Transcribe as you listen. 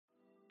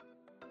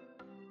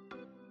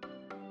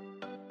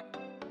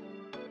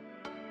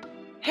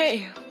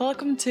Hey,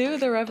 welcome to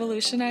The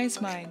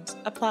Revolutionized Mind,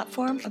 a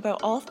platform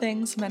about all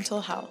things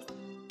mental health.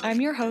 I'm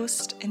your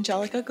host,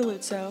 Angelica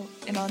Galuzzo,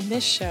 and on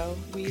this show,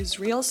 we use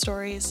real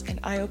stories and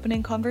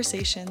eye-opening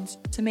conversations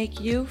to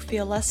make you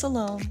feel less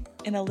alone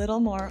and a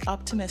little more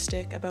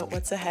optimistic about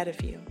what's ahead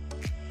of you.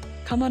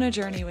 Come on a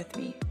journey with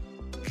me.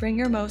 Bring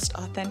your most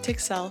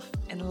authentic self,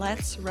 and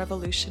let's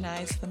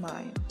revolutionize the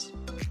mind.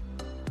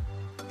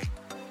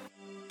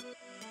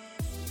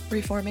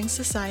 Reforming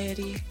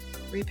society,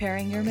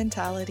 repairing your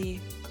mentality,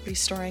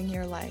 restoring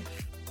your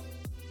life.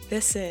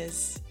 This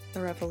is The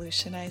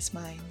Revolutionized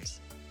Mind.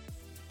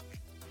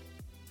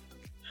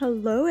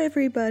 Hello,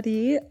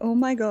 everybody. Oh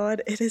my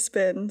God, it has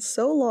been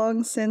so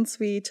long since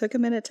we took a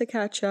minute to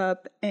catch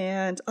up,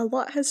 and a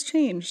lot has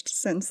changed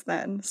since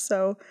then.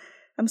 So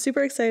I'm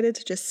super excited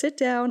to just sit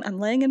down. I'm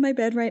laying in my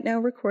bed right now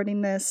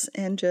recording this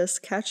and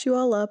just catch you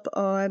all up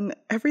on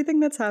everything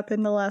that's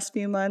happened the last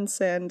few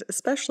months and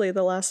especially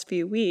the last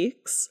few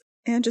weeks,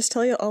 and just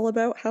tell you all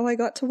about how I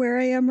got to where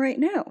I am right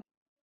now.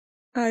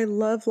 I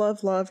love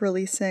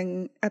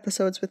releasing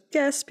episodes with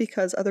guests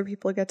because other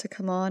people get to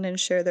come on and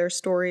share their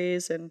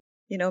stories and,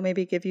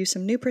 maybe give you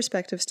some new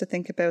perspectives to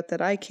think about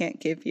that I can't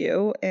give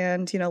you.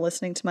 And,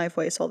 listening to my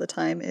voice all the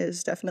time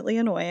is definitely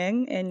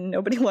annoying and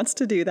nobody wants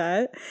to do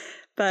that.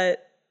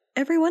 But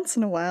every once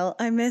in a while,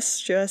 I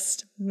miss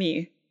just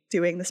me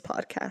doing this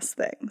podcast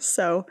thing.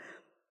 So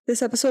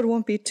this episode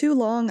won't be too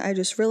long. I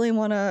just really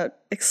want to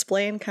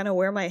explain kind of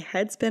where my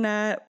head's been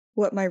at,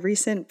 what my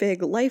recent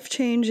big life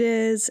change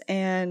is,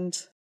 and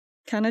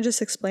kind of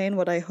just explain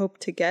what I hope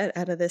to get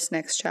out of this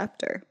next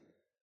chapter.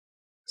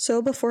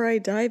 So before I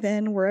dive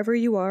in, wherever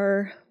you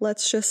are,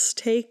 let's just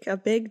take a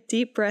big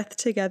deep breath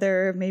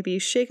together, maybe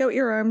shake out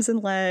your arms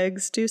and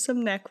legs, do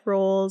some neck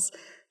rolls,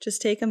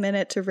 just take a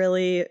minute to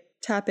really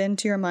tap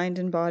into your mind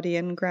and body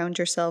and ground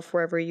yourself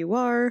wherever you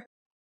are.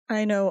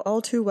 I know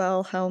all too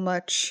well how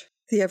much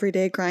the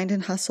everyday grind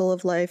and hustle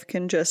of life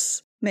can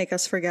just make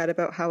us forget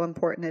about how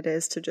important it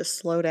is to just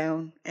slow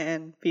down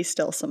and be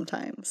still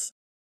sometimes.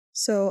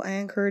 So I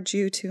encourage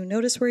you to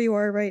notice where you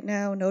are right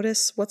now,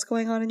 notice what's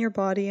going on in your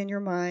body and your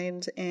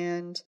mind,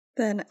 and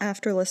then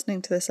after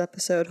listening to this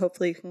episode,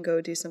 hopefully you can go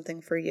do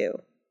something for you.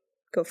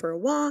 Go for a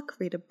walk,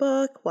 read a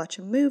book, watch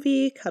a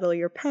movie, cuddle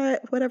your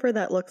pet, whatever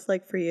that looks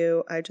like for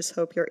you. I just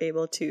hope you're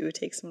able to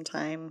take some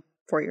time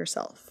for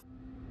yourself.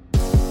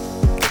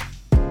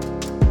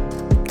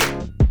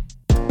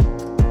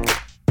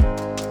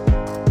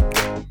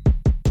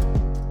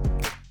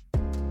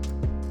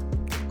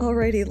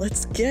 Alrighty,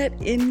 let's get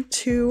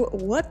into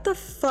what the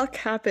fuck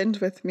happened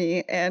with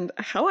me and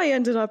how I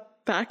ended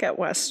up back at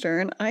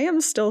Western. I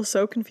am still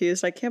so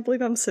confused. I can't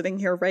believe I'm sitting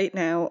here right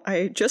now.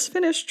 I just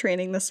finished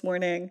training this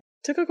morning,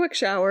 took a quick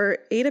shower,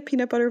 ate a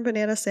peanut butter and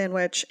banana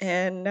sandwich,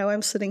 and now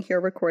I'm sitting here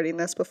recording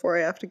this before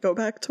I have to go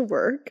back to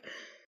work.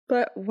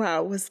 But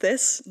wow, was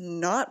this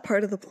not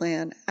part of the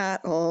plan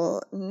at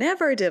all?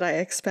 Never did I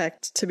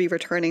expect to be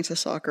returning to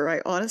soccer.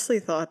 I honestly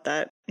thought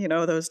that,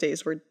 those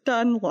days were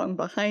done, long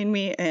behind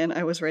me, and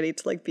I was ready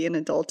to be an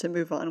adult and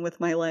move on with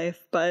my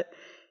life. But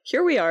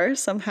here we are,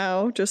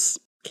 somehow, just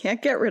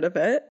can't get rid of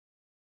it.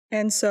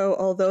 And so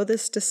although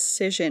this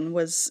decision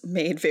was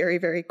made very,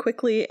 very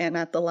quickly and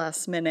at the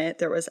last minute,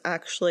 there was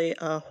actually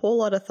a whole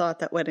lot of thought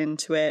that went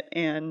into it,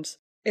 and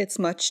it's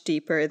much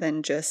deeper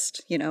than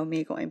just,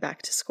 me going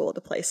back to school to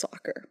play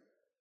soccer.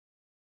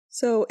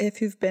 So if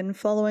you've been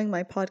following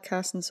my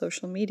podcast and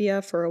social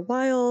media for a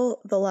while,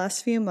 the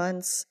last few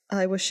months,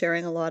 I was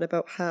sharing a lot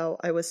about how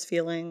I was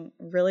feeling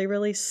really,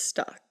 really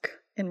stuck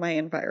in my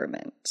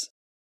environment.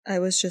 I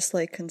was just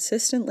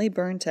consistently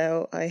burnt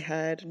out. I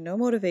had no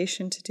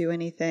motivation to do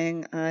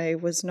anything. I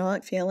was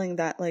not feeling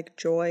that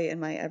joy in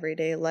my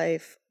everyday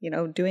life,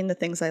 doing the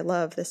things I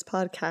love, this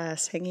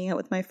podcast, hanging out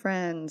with my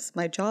friends,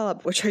 my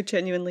job, which I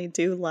genuinely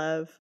do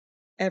love.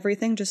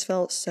 Everything just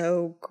felt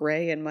so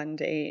gray and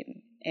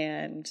mundane,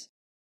 and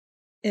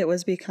it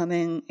was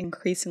becoming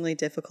increasingly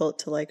difficult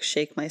to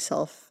shake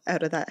myself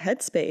out of that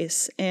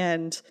headspace.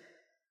 And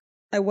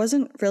I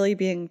wasn't really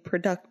being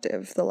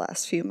productive the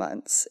last few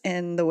months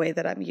in the way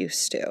that I'm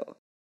used to.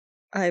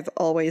 I've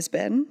always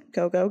been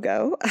go, go,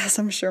 go, as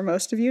I'm sure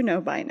most of you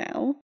know by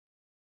now.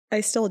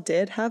 I still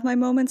did have my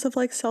moments of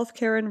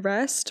self-care and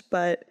rest,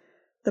 but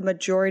the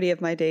majority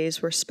of my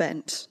days were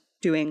spent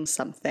doing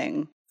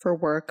something for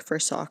work, for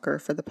soccer,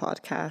 for the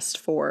podcast,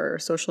 for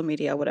social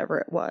media, whatever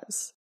it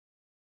was.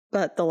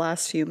 But the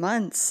last few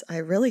months, I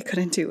really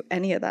couldn't do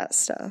any of that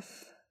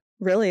stuff.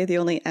 Really, the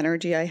only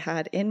energy I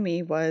had in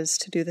me was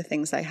to do the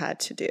things I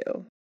had to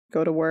do.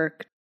 Go to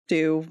work,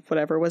 do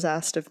whatever was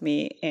asked of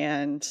me,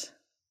 and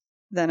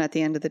then at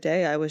the end of the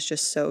day, I was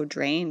just so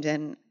drained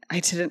and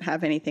I didn't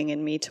have anything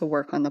in me to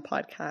work on the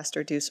podcast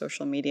or do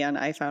social media, and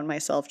I found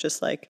myself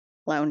just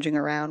lounging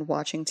around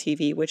watching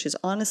TV, which is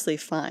honestly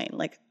fine.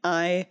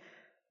 I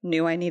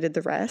knew I needed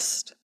the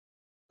rest.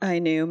 I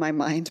knew my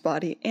mind,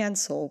 body, and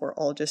soul were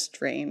all just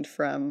drained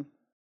from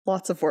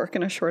lots of work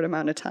in a short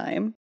amount of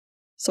time.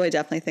 So I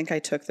definitely think I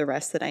took the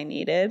rest that I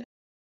needed,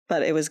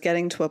 but it was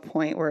getting to a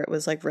point where it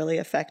was really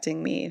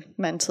affecting me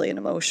mentally and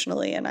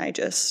emotionally, and I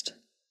just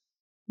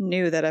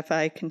knew that if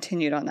I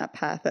continued on that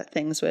path, that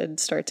things would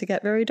start to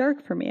get very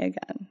dark for me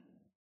again.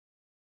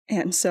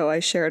 And so I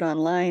shared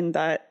online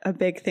that a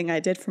big thing I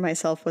did for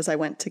myself was I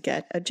went to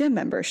get a gym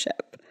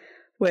membership,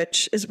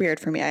 which is weird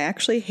for me. I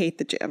actually hate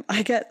the gym.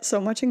 I get so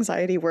much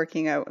anxiety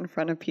working out in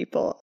front of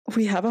people.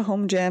 We have a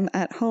home gym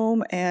at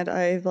home, and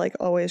I've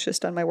always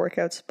just done my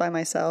workouts by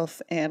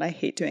myself, and I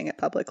hate doing it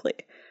publicly.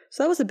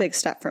 So that was a big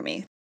step for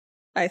me.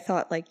 I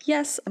thought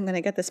yes, I'm going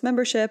to get this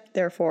membership,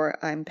 therefore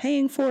I'm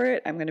paying for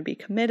it. I'm going to be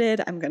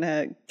committed. I'm going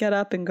to get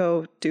up and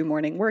go do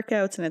morning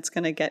workouts, and it's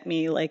going to get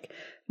me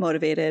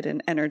motivated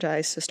and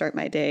energized to start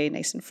my day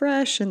nice and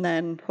fresh, and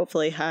then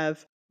hopefully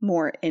have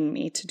more in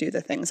me to do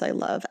the things I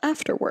love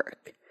after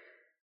work.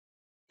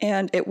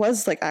 And it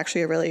was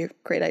actually a really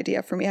great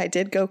idea for me. I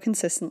did go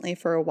consistently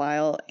for a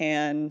while,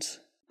 and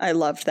I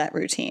loved that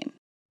routine.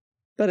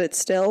 But it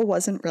still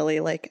wasn't really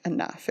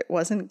enough. It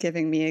wasn't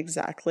giving me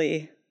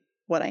exactly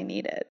what I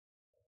needed.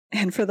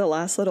 And for the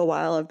last little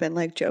while, I've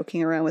been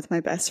joking around with my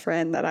best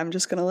friend that I'm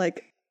just going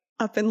to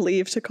up and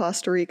leave to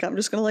Costa Rica. I'm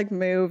just going to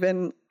move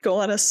and go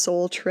on a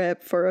soul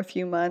trip for a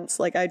few months.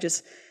 I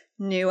just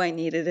knew I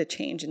needed a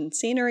change in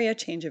scenery, a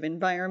change of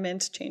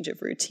environment, change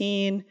of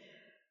routine.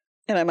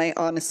 And I might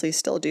honestly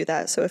still do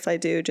that. So if I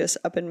do just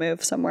up and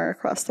move somewhere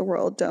across the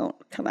world, don't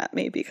come at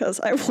me because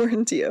I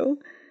warned you.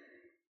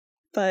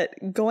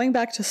 But going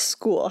back to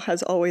school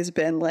has always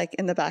been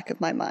in the back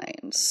of my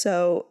mind.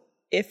 So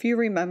if you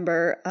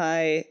remember,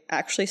 I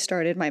actually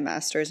started my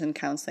master's in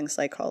counseling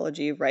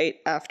psychology right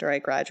after I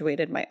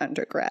graduated my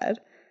undergrad.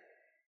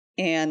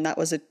 And that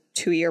was a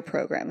 2-year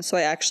program. So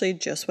I actually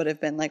just would have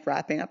been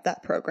wrapping up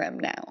that program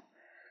now.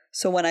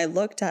 So when I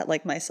looked at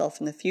myself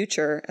in the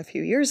future a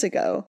few years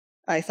ago,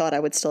 I thought I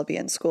would still be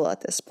in school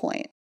at this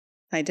point.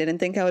 I didn't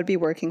think I would be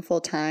working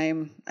full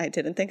time. I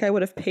didn't think I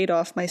would have paid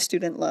off my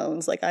student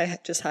loans. I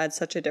just had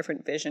such a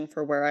different vision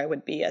for where I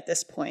would be at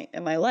this point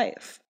in my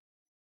life.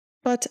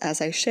 But as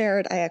I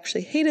shared, I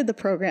actually hated the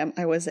program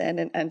I was in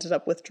and ended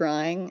up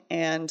withdrawing,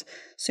 and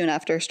soon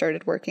after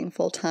started working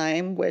full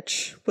time,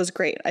 which was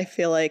great. I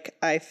feel like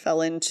I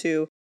fell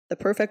into the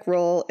perfect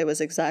role. It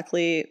was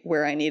exactly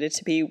where I needed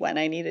to be when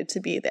I needed to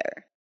be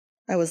there.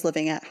 I was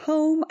living at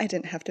home. I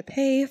didn't have to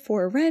pay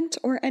for rent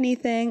or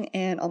anything,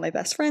 and all my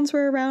best friends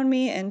were around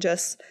me, and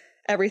just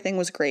everything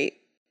was great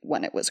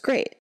when it was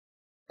great.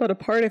 But a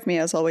part of me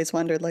has always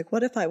wondered,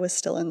 what if I was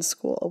still in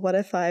school? What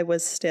if I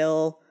was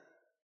still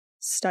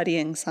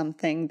studying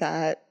something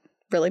that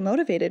really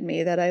motivated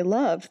me, that I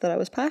loved, that I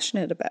was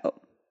passionate about?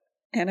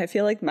 And I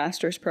feel like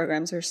master's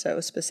programs are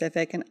so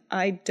specific, and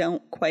I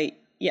don't quite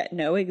yet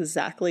know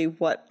exactly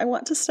what I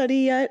want to study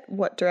yet,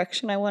 what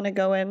direction I want to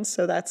go in.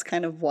 So that's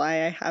kind of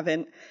why I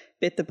haven't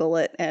bit the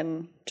bullet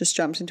and just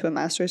jumped into a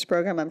master's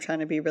program. I'm trying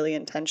to be really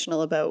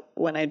intentional about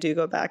when I do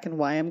go back and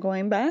why I'm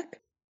going back.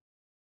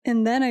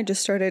 And then I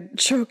just started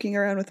joking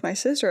around with my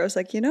sister. I was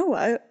like, you know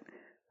what?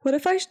 What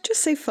if I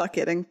just say fuck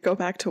it and go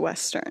back to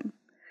Western?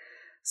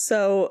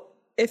 So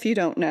if you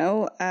don't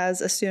know, as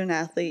a student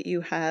athlete,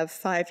 you have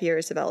 5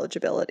 years of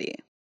eligibility.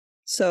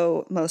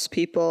 So most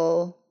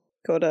people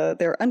go to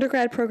their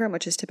undergrad program,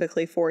 which is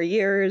typically 4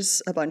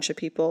 years. A bunch of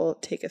people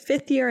take a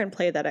 5th year and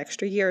play that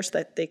extra year so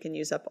that they can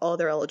use up all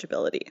their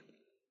eligibility.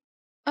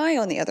 I,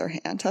 on the other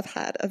hand, have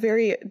had a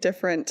very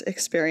different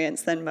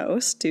experience than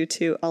most due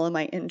to all of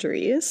my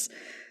injuries.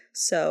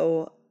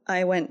 So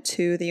I went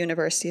to the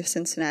University of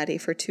Cincinnati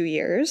for 2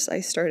 years.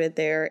 I started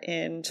there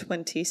in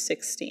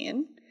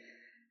 2016,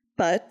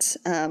 but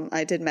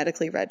I did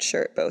medically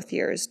redshirt both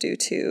years due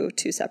to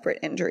 2 separate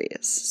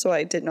injuries. So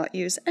I did not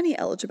use any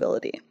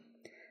eligibility.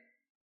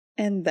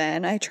 And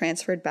then I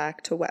transferred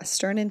back to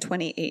Western in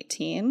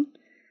 2018,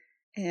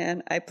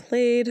 and I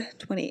played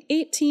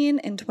 2018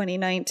 and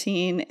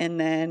 2019, and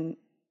then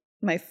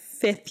my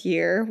 5th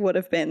year would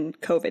have been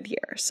COVID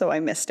year, so I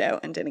missed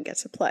out and didn't get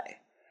to play.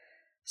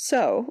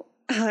 So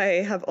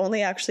I have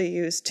only actually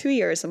used 2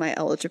 years of my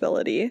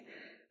eligibility,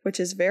 which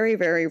is very,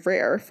 very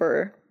rare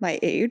for my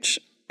age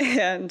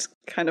and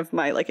kind of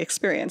my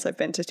experience. I've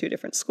been to 2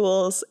 different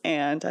schools,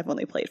 and I've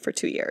only played for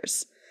 2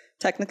 years.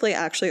 Technically,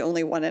 actually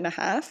only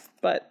 1.5,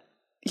 but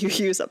you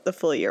use up the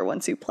full year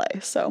once you play.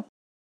 So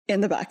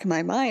in the back of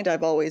my mind,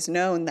 I've always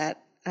known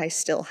that I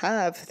still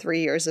have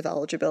 3 years of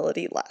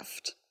eligibility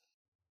left.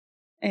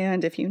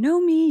 And if you know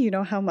me, you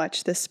know how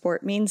much this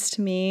sport means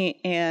to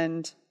me.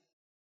 And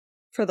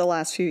for the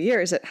last few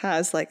years, it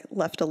has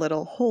left a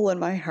little hole in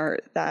my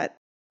heart that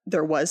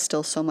there was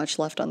still so much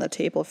left on the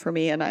table for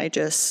me. And I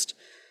just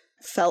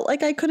felt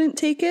like I couldn't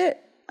take it.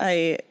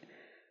 I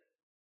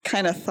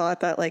kind of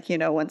thought that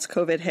once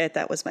COVID hit,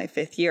 that was my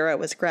 5th year. I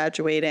was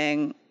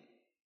graduating.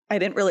 I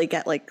didn't really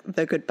get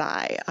the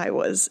goodbye I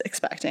was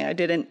expecting. I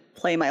didn't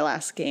play my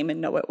last game and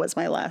know it was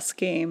my last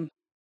game.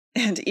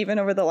 And even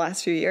over the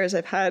last few years,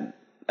 I've had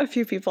a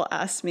few people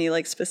ask me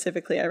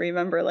specifically, I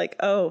remember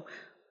oh,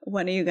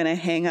 when are you going to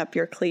hang up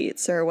your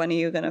cleats, or when are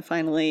you going to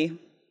finally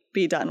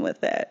be done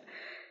with it?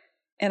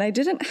 And I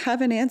didn't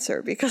have an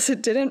answer because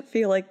it didn't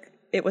feel like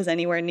it was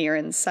anywhere near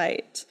in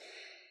sight.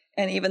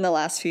 And even the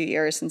last few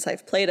years since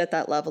I've played at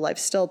that level, I've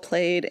still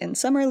played in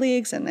summer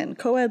leagues and in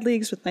co-ed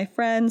leagues with my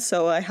friends.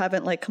 So I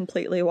haven't like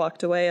completely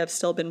walked away. I've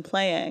still been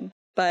playing.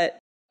 But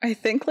I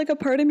think like a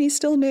part of me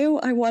still knew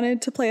I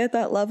wanted to play at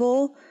that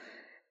level.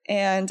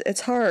 And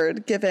it's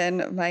hard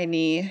given my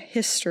knee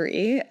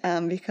history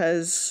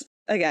because,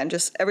 again,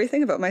 just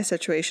everything about my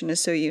situation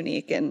is so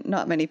unique, and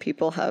not many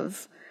people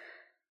have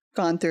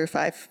gone through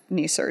 5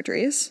 knee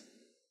surgeries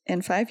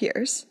in 5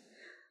 years.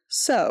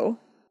 So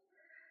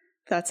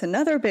that's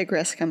another big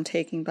risk I'm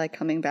taking by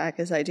coming back,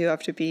 is I do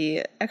have to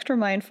be extra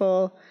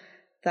mindful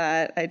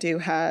that I do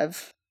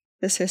have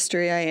this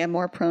history. I am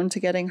more prone to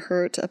getting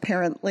hurt,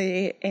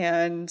 apparently,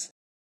 and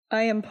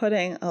I am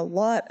putting a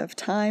lot of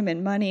time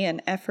and money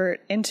and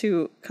effort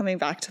into coming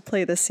back to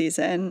play this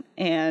season,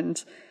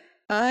 and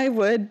I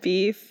would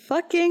be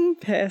fucking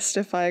pissed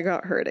if I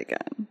got hurt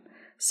again.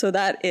 So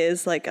that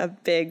is like a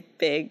big,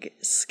 big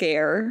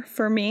scare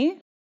for me.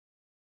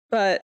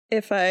 But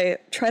if I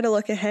try to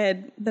look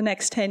ahead the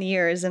next 10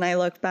 years and I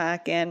look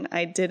back and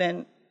I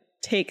didn't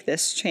take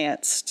this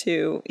chance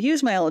to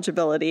use my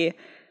eligibility,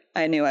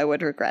 I knew I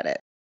would regret it.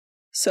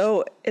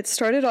 So it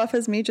started off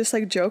as me just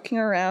like joking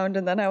around,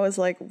 and then I was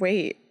like,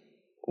 wait,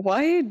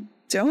 why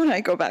don't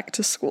I go back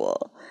to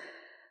school?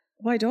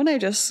 Why don't I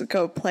just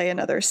go play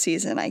another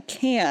season? I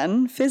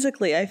can.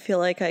 Physically, I feel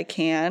like I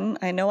can.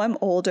 I know I'm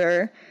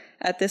older.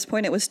 At this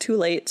point, it was too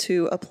late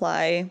to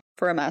apply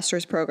for a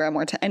master's program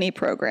or to any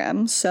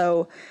program.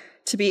 So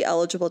to be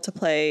eligible to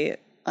play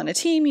on a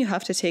team, you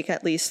have to take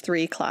at least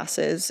 3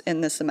 classes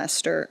in the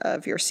semester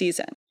of your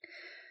season.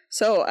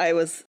 So I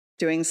was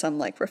doing some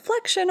like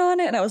reflection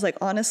on it, and I was like,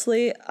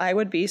 honestly, I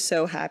would be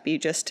so happy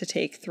just to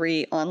take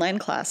 3 online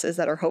classes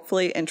that are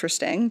hopefully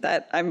interesting,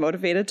 that I'm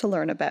motivated to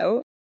learn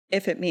about,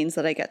 if it means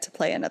that I get to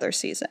play another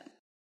season.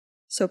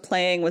 So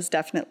playing was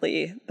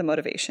definitely the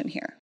motivation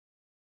here.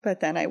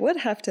 But then I would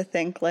have to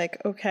think like,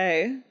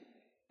 okay,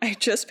 I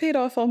just paid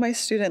off all my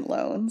student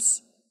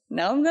loans.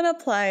 Now I'm going to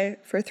apply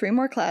for 3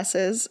 more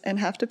classes and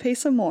have to pay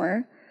some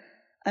more.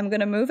 I'm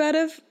going to move out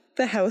of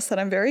the house that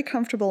I'm very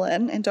comfortable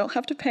in and don't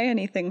have to pay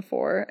anything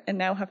for, and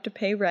now have to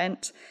pay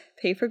rent,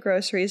 pay for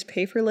groceries,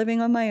 pay for living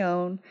on my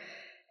own.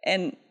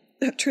 And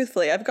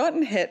truthfully, I've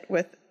gotten hit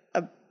with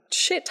a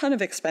shit ton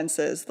of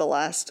expenses the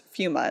last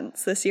few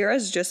months. This year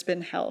has just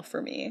been hell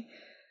for me.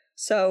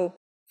 So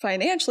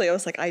financially, I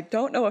was like, I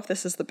don't know if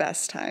this is the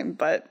best time,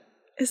 but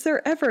is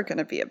there ever going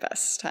to be a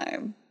best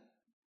time?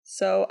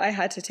 So I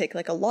had to take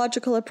like a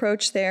logical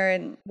approach there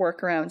and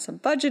work around some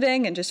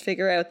budgeting and just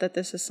figure out that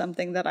this is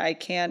something that I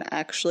can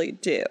actually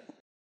do.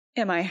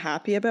 Am I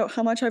happy about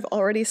how much I've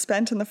already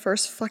spent in the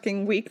first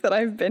fucking week that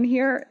I've been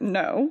here?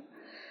 No.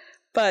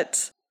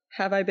 But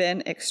have I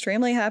been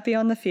extremely happy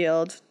on the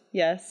field?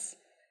 Yes.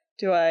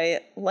 Do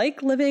I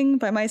like living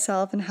by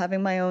myself and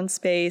having my own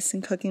space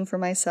and cooking for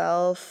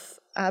myself?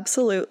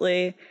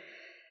 Absolutely.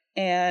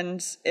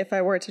 And if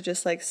I were to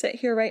just like sit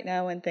here right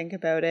now and think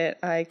about it,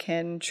 I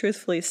can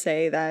truthfully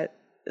say that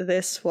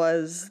this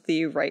was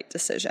the right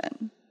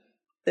decision.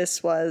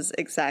 This was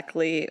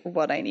exactly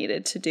what I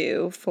needed to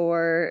do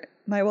for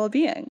my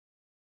well-being.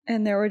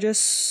 And there were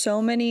just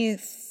so many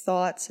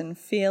thoughts and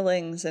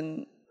feelings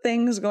and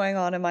things going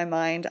on in my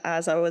mind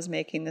as I was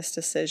making this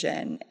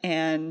decision.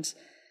 And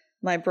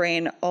my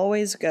brain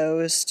always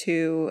goes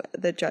to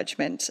the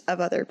judgment of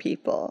other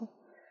people.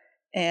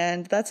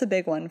 And that's a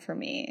big one for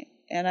me.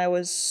 And I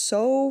was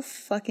so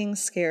fucking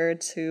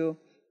scared to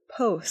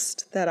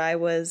post that I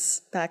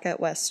was back at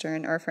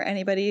Western, or for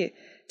anybody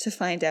to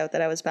find out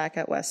that I was back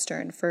at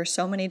Western, for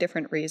so many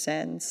different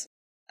reasons.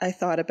 I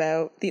thought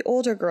about the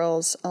older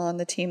girls on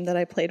the team that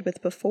I played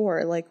with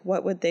before. Like,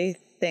 what would they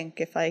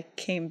think if I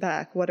came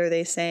back? What are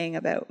they saying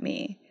about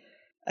me?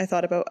 I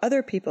thought about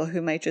other people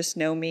who might just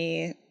know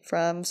me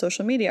from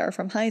social media or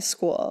from high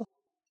school.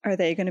 Are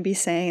they going to be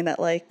saying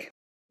that, like,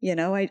 you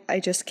know,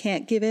 I just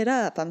can't give it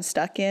up, I'm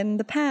stuck in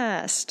the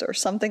past, or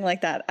something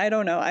like that? I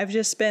don't know. I've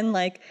just been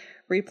like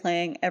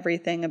replaying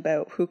everything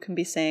about who can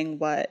be saying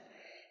what.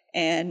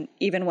 And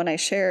even when I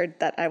shared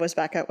that I was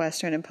back at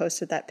Western and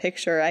posted that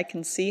picture, I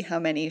can see how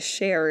many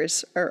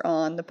shares are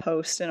on the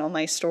post and on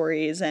my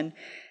stories. And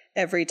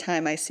every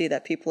time I see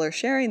that people are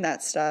sharing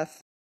that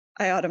stuff,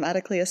 I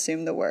automatically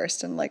assume the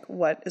worst and like,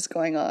 what is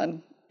going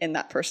on in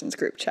that person's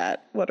group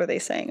chat? What are they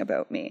saying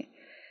about me?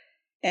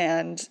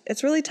 And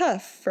it's really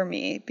tough for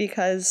me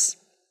because,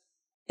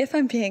 if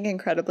I'm being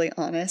incredibly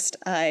honest,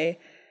 I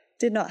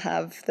did not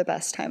have the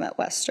best time at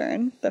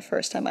Western the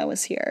first time I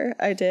was here.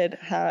 I did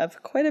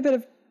have quite a bit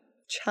of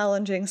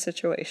challenging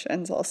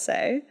situations, I'll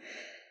say.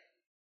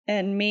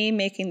 And me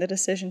making the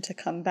decision to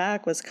come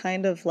back was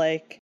kind of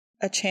like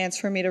a chance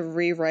for me to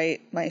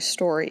rewrite my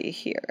story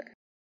here.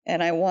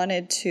 And I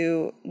wanted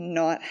to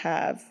not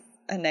have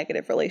a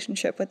negative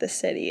relationship with the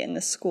city and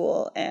the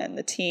school and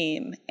the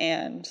team,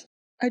 and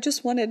I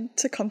just wanted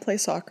to come play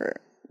soccer.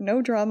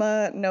 No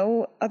drama,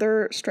 no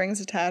other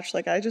strings attached.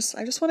 Like, I just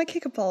want to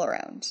kick a ball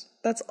around.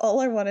 That's all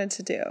I wanted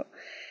to do.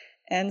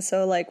 And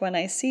so, like, when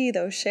I see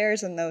those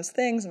shares and those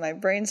things, my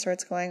brain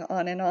starts going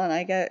on and on,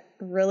 I get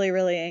really,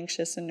 really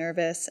anxious and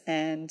nervous.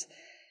 And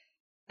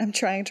I'm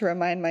trying to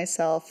remind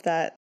myself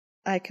that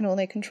I can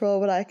only control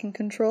what I can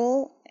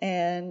control,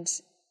 and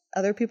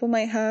other people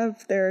might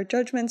have their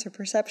judgments or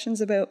perceptions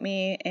about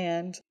me,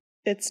 and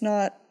it's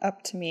not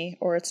up to me,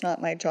 or it's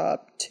not my job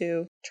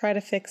to try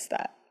to fix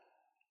that.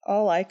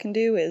 All I can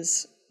do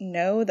is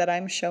know that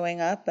I'm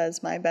showing up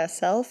as my best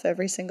self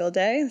every single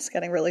day. It's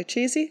getting really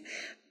cheesy,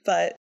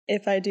 but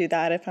if I do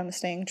that, if I'm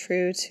staying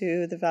true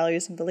to the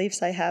values and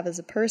beliefs I have as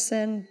a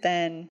person,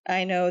 then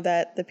I know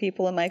that the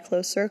people in my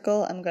close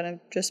circle, I'm going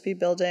to just be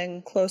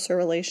building closer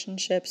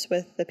relationships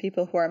with the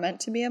people who are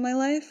meant to be in my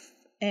life.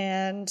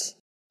 And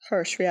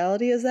harsh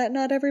reality is that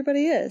not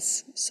everybody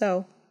is.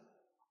 So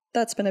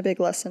that's been a big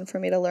lesson for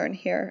me to learn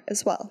here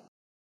as well.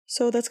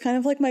 So that's kind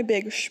of like my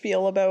big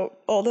spiel about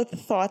all the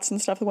thoughts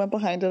and stuff that went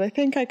behind it. I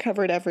think I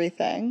covered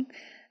everything.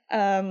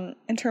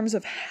 In terms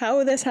of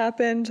how this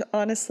happened,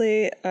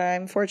 honestly,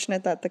 I'm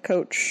fortunate that the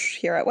coach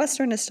here at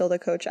Western is still the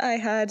coach I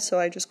had. So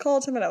I just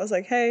called him and I was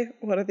like, hey,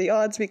 what are the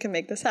odds we can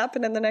make this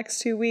happen in the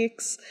next 2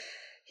 weeks?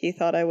 He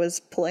thought I was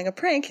pulling a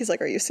prank. He's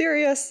like, are you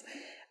serious?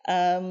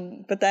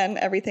 But then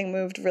everything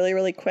moved really,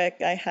 really quick.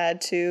 I had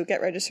to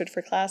get registered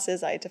for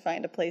classes. I had to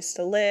find a place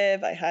to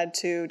live. I had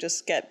to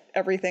just get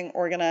everything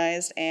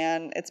organized.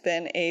 And it's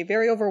been a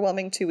very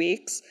overwhelming 2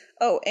 weeks.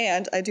 Oh,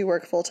 and I do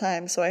work full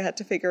time. So I had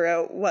to figure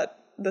out what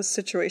the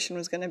situation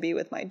was going to be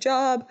with my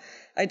job.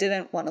 I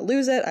didn't want to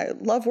lose it. I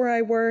love where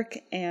I work,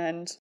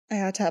 and I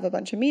had to have a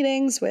bunch of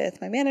meetings with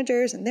my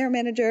managers and their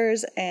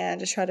managers and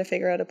just try to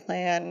figure out a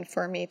plan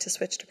for me to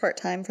switch to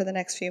part-time for the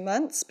next few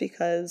months,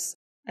 because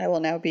I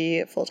will now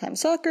be full-time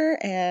soccer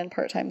and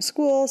part-time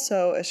school,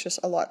 so it's just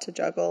a lot to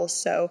juggle.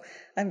 So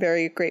I'm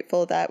very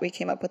grateful that we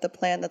came up with a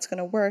plan that's going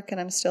to work,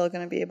 and I'm still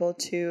going to be able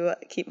to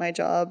keep my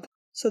job.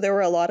 So there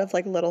were a lot of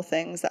like little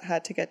things that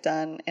had to get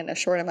done in a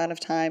short amount of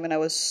time, and I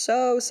was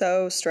so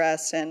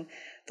stressed. And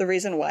the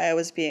reason why I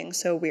was being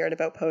so weird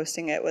about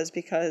posting it was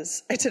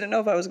because I didn't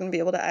know if I was going to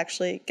be able to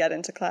actually get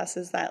into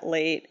classes that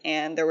late,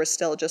 and there was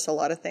still just a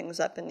lot of things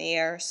up in the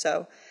air.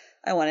 So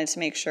I wanted to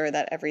make sure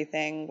that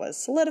everything was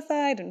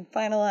solidified and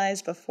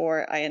finalized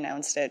before I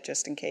announced it,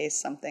 just in case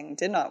something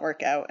did not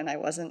work out and I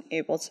wasn't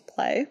able to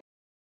play.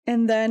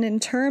 And then in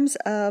terms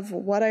of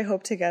what I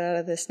hope to get out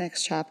of this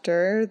next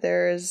chapter,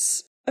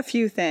 there's a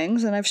few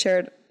things, and I've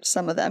shared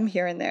some of them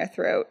here and there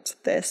throughout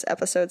this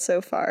episode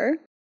so far.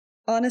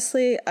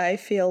 Honestly, I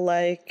feel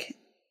like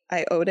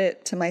I owed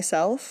it to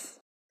myself.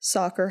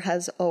 Soccer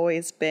has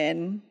always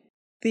been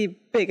the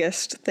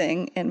biggest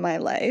thing in my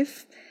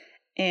life,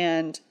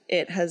 and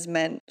it has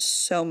meant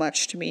so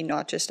much to me,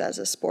 not just as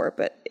a sport,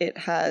 but it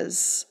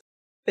has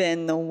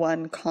been the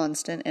one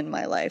constant in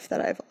my life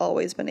that I've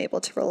always been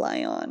able to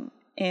rely on.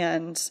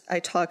 And I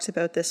talked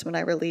about this when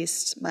I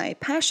released my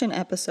passion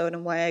episode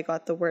and why I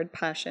got the word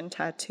passion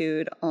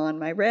tattooed on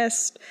my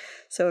wrist.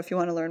 So if you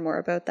want to learn more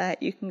about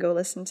that, you can go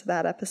listen to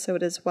that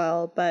episode as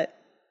well. But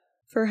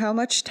for how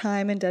much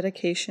time and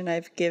dedication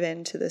I've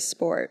given to this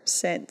sport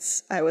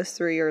since I was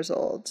 3 years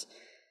old,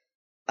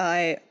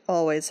 I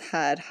always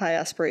had high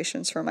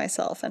aspirations for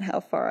myself and how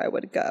far I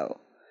would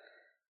go.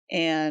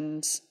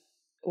 And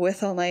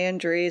with all my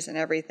injuries and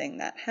everything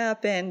that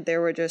happened,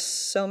 there were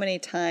just so many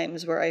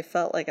times where I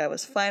felt like I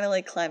was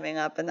finally climbing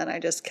up, and then I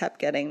just kept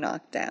getting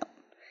knocked down.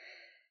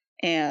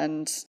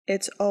 And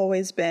it's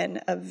always been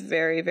a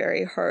very,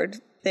 very hard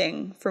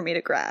thing for me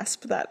to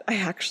grasp that I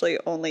actually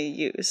only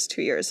used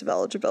 2 years of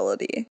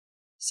eligibility.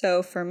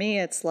 So for me,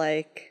 it's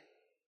like,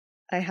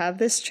 I have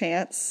this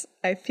chance.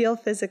 I feel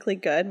physically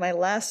good. My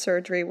last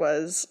surgery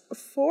was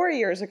 4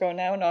 years ago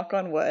now, knock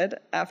on wood,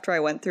 after I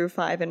went through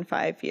 5 in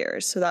 5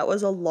 years. So that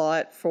was a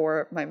lot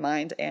for my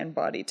mind and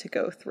body to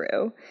go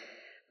through.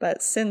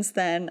 But since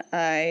then,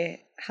 I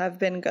have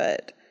been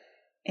good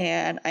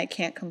and I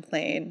can't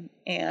complain.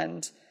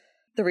 And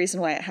the reason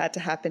why it had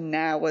to happen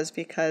now was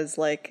because,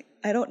 like,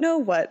 I don't know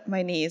what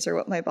my knees or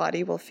what my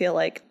body will feel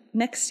like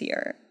next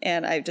year.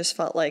 And I just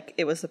felt like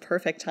it was the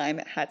perfect time.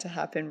 It had to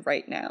happen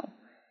right now.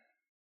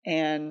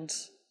 And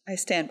I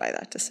stand by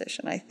that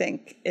decision. I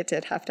think it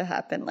did have to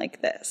happen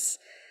like this.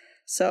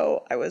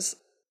 So I was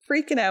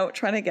freaking out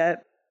trying to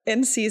get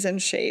in season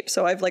shape.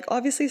 So I've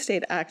obviously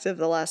stayed active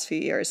the last few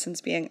years since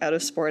being out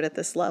of sport at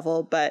this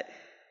level, but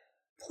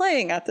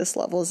playing at this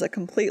level is a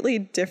completely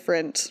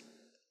different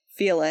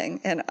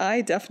feeling. And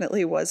I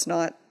definitely was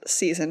not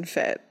season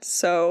fit.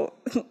 So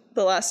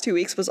the last 2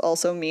 weeks was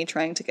also me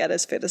trying to get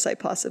as fit as I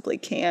possibly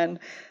can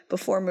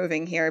before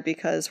moving here,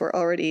 because we're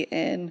already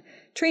in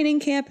training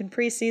camp and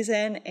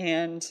preseason,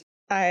 and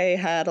I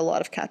had a lot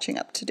of catching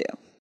up to do.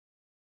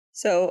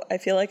 So I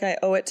feel like I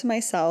owe it to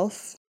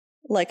myself.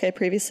 Like I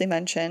previously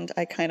mentioned,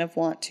 I kind of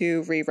want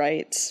to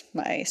rewrite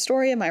my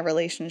story and my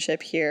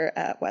relationship here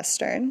at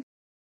Western.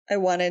 I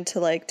wanted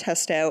to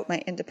test out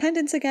my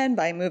independence again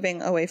by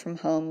moving away from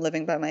home,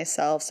 living by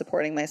myself,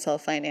 supporting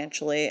myself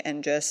financially,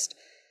 and just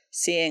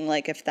seeing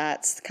if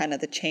that's kind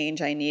of the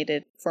change I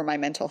needed for my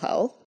mental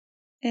health.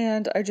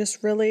 And I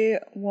just really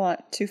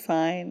want to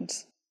find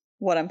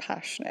what I'm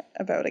passionate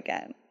about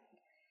again.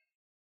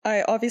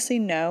 I obviously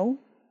know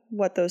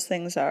what those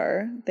things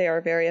are. They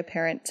are very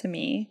apparent to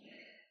me.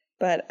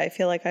 but I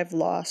feel like I've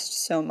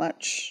lost so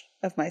much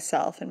of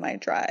myself and my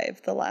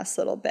drive the last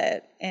little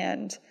bit,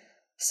 and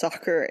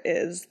soccer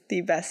is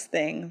the best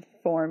thing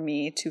for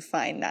me to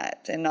find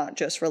that, and not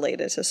just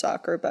related to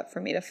soccer, but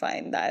for me to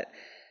find that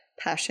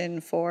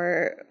passion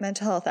for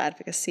mental health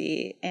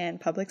advocacy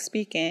and public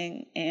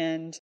speaking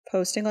and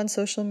posting on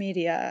social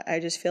media. I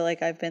just feel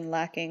like I've been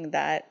lacking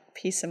that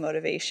piece of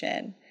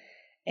motivation,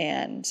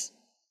 and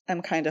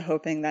I'm kind of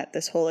hoping that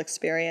this whole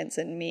experience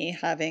and me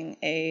having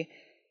a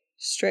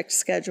strict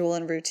schedule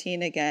and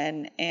routine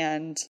again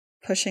and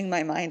pushing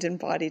my mind and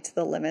body to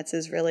the limits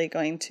is really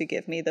going to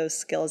give me those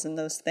skills and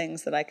those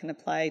things that I can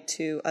apply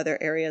to other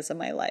areas of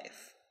my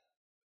life.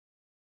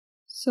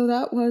 So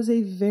that was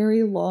a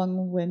very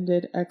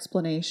long-winded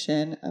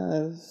explanation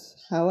of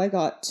how I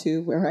got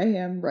to where I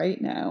am right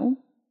now.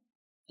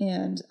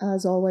 And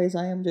as always,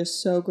 I am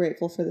just so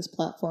grateful for this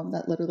platform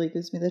that literally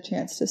gives me the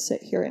chance to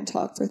sit here and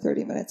talk for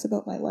 30 minutes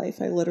about my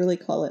life. I literally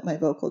call it my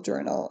vocal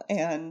journal,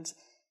 and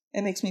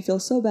it makes me feel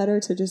so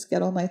better to just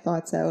get all my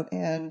thoughts out.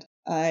 And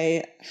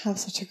I have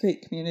such a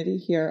great community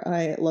here.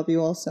 I love you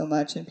all so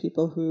much, and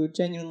people who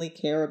genuinely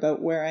care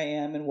about where I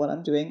am and what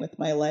I'm doing with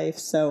my life.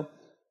 So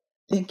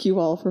thank you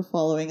all for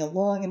following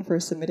along and for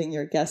submitting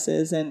your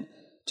guesses, and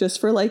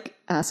just for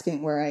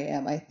asking where I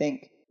am. I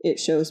think it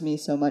shows me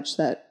so much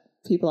that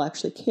people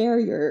actually care,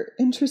 you're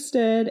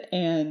interested,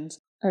 and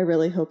I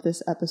really hope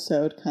this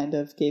episode kind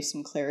of gave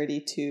some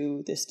clarity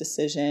to this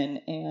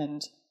decision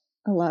and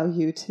allow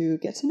you to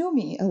get to know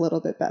me a little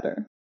bit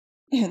better.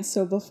 And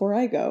so before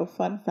I go,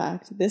 fun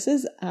fact, this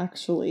is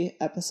actually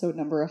episode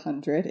number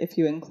 100 if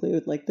you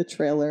include the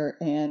trailer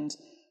and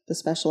the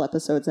special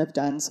episodes I've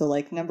done. So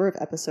number of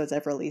episodes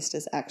I've released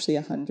is actually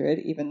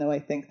 100, even though I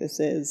think this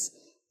is,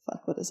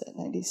 what is it,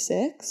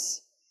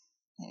 96?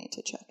 I need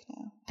to check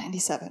now.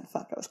 97,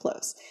 I was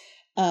close.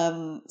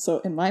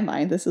 So in my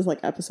mind, this is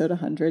episode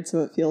 100,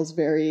 so it feels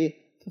very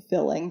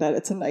fulfilling that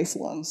it's a nice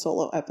long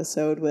solo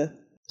episode with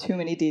too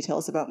many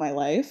details about my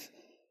life.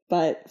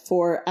 But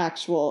for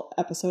actual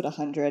episode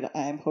 100,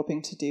 I'm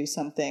hoping to do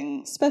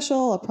something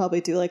special. I'll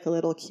probably do a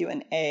little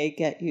Q&A,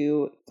 get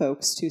you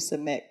folks to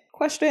submit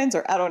questions,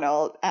 or I don't know,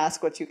 I'll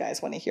ask what you guys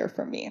want to hear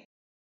from me.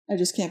 I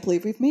just can't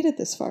believe we've made it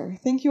this far.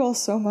 Thank you all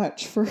so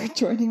much for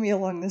joining me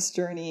along this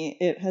journey.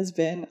 It has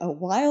been a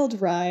wild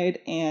ride,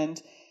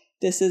 and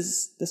this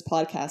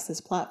podcast,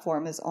 this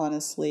platform is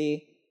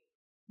honestly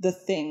the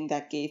thing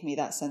that gave me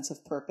that sense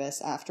of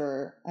purpose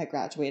after I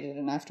graduated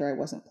and after I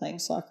wasn't playing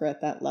soccer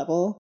at that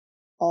level.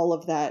 All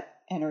of that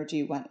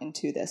energy went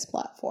into this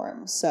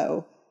platform.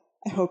 So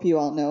I hope you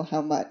all know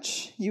how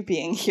much you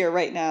being here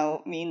right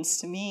now means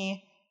to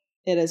me.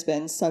 It has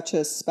been such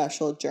a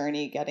special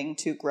journey getting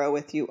to grow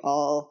with you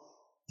all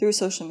through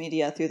social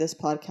media, through this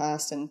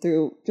podcast, and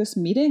through just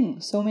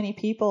meeting so many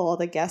people, all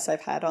the guests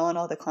I've had on,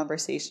 all the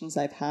conversations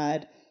I've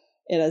had.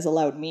 It has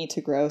allowed me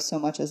to grow so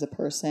much as a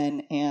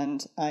person,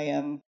 and I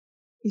am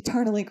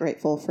eternally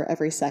grateful for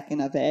every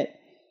second of it.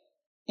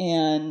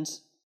 And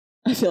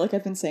I feel like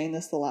I've been saying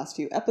this the last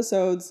few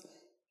episodes.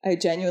 I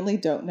genuinely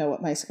don't know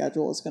what my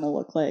schedule is going to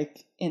look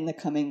like in the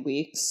coming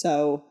weeks.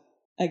 So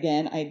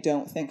again, I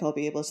don't think I'll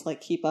be able to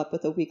keep up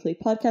with a weekly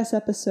podcast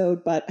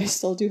episode, but I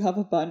still do have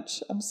a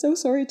bunch. I'm so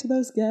sorry to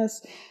those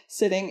guests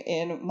sitting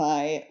in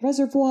my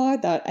reservoir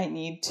that I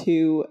need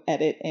to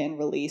edit and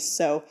release.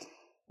 So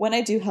when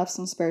I do have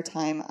some spare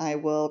time, I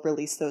will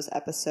release those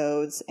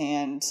episodes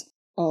and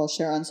I'll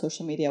share on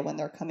social media when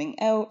they're coming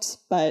out.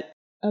 But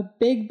a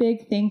big,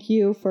 big thank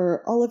you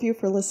for all of you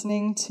for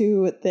listening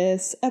to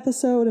this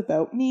episode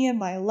about me and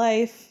my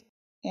life.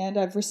 And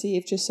I've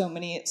received just so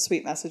many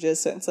sweet messages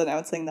since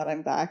announcing that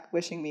I'm back,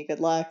 wishing me good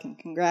luck and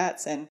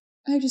congrats. And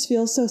I just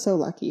feel so, so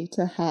lucky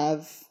to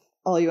have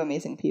all you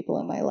amazing people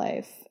in my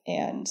life.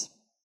 And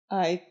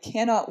I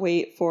cannot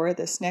wait for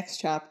this next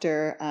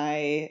chapter.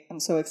 I am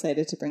so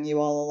excited to bring you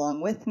all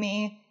along with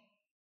me.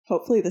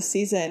 Hopefully this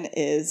season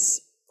is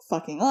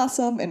fucking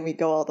awesome and we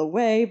go all the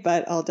way,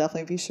 but I'll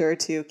definitely be sure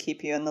to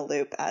keep you in the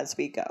loop as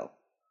we go.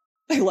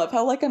 I love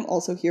how I'm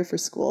also here for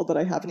school, but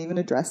I haven't even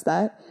addressed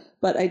that.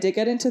 But I did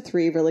get into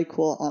 3 really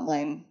cool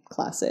online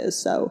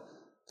classes, so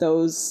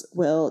those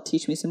will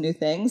teach me some new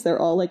things.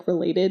 They're all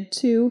related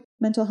to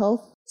mental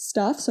health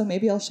stuff, so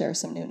maybe I'll share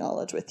some new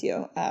knowledge with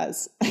you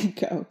as I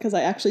go, because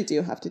I actually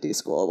do have to do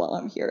school while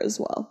I'm here as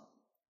well.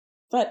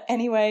 But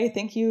anyway,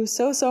 thank you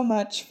so, so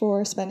much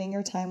for spending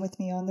your time with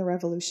me on The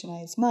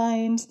Revolutionized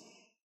Mind.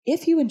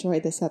 If you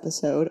enjoyed this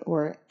episode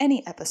or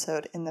any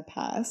episode in the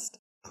past,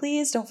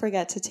 please don't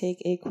forget to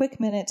take a quick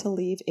minute to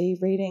leave a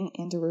rating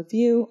and a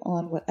review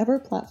on whatever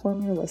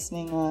platform you're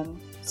listening on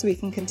so we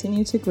can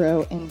continue to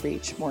grow and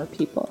reach more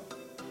people.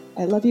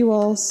 I love you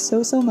all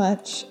so, so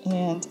much,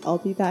 and I'll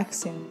be back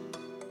soon.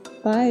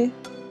 Bye.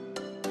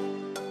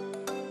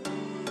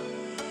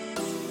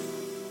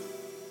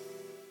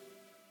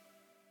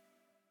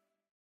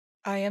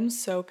 I am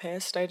so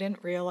pissed. I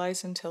didn't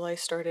realize until I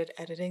started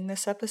editing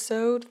this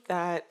episode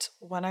that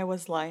when I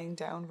was lying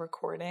down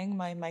recording,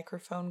 my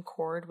microphone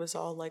cord was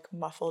all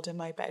muffled in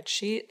my bed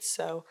sheet.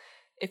 So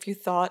If you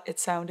thought it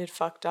sounded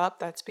fucked up,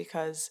 that's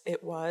because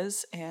it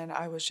was, and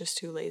I was just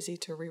too lazy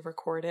to re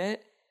record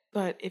it.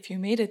 But if you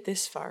made it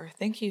this far,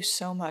 thank you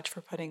so much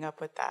for putting up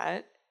with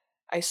that.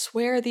 I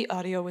swear the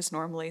audio is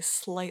normally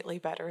slightly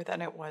better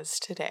than it was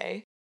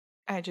today.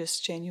 I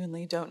just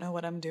genuinely don't know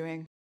what I'm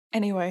doing.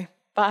 Anyway,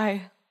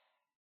 bye.